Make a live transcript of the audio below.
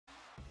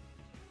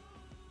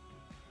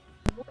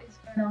What is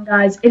going on,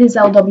 guys? It is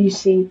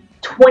LWC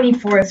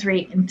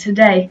 2403, and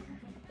today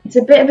it's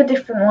a bit of a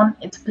different one.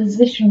 It's a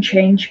position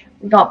change.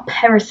 We got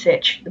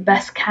Perisic, the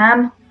best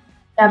cam,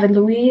 David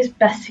Luiz,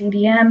 best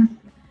CDM,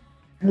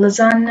 and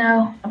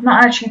Lozano. I've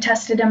not actually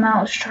tested him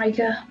out as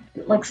striker.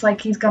 It looks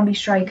like he's gonna be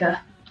striker.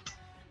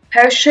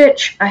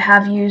 Perisic I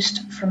have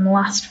used from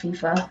last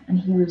FIFA, and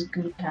he was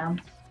good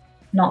cam.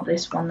 Not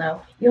this one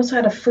though. He also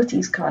had a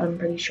FUTTIES card. I'm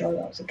pretty sure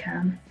that was a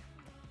cam.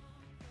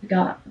 We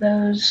got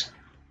those.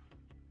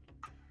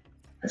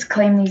 Let's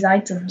claim these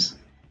items.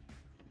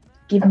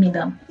 Give me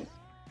them.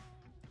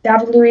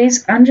 David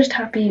Luiz, I'm just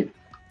happy.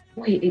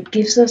 Wait, it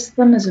gives us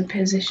them as a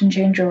position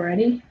change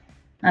already?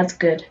 That's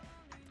good.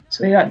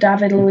 So we got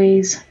David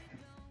Luiz.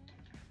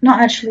 Not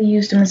actually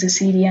used him as a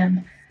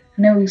CDM.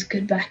 I know he was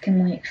good back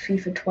in like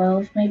FIFA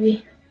 12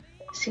 maybe.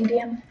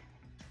 CDM.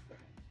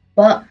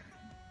 But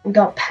we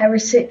got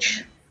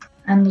Perisic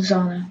and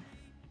Lozano.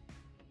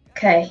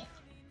 Okay.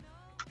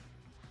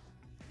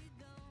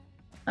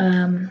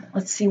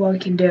 Let's see what we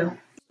can do.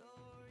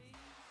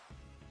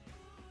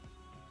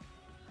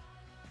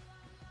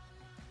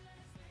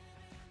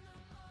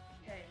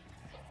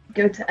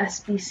 Go to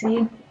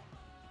SBC,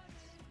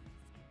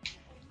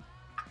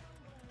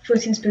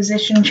 FUTTIES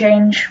position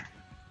change.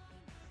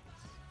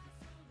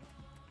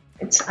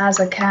 It's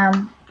as a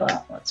cam,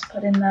 but let's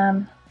put in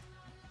them.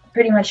 I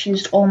pretty much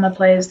used all my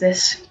players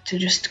this to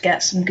just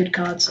get some good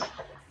cards.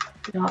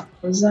 We got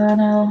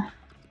Lozano,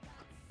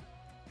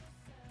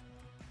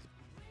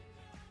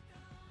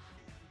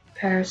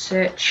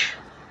 Perisic,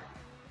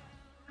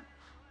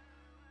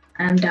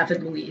 and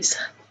David Luiz.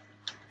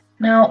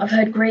 Now, I've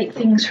heard great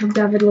things from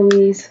David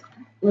Luiz.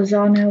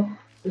 Lozano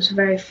was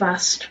very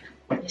fast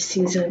this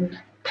season.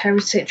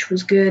 Perisic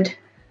was good.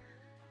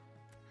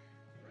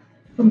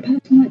 From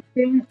personal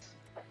experience,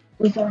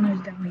 Lozano is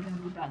definitely going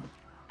to be better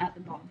at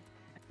the bottom.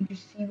 I can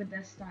just see with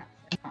their stats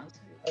and not as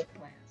good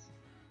players.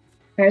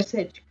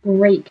 Perisic,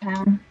 great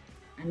cam,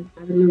 and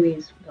David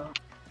Luiz.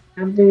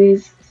 David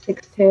Luiz,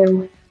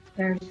 6'2",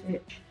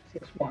 Perisic,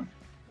 6'1".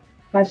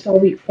 5-star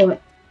weak foot.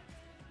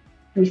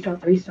 3-star,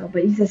 3-star,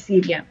 but he's a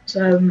CDM,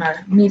 so it doesn't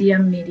matter.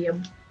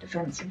 Medium,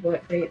 defensive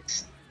work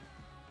rates,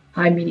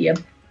 high, medium.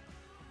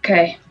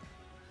 Okay,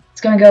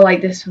 it's gonna go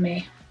like this for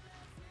me.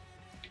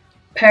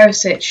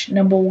 Perisic,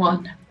 number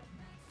 1,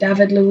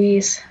 David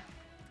Luiz,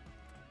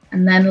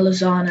 and then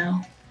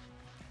Lozano.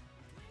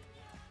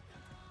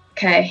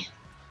 Okay,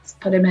 let's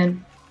put him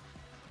in.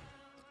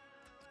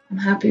 I'm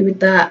happy with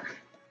that.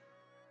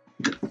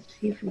 Let's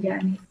see if we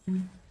get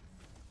anything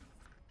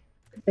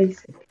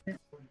basic.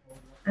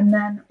 And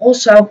then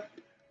also,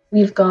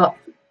 we've got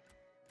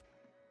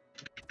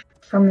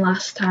from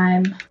last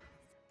time.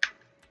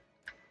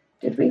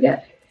 Did we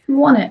get who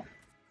won it?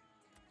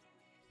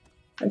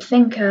 I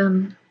think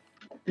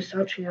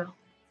Bisaccio.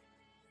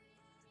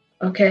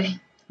 Okay,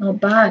 not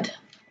bad.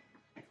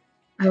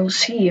 I will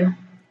see you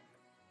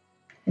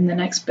in the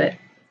next bit.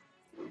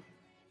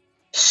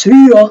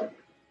 See ya.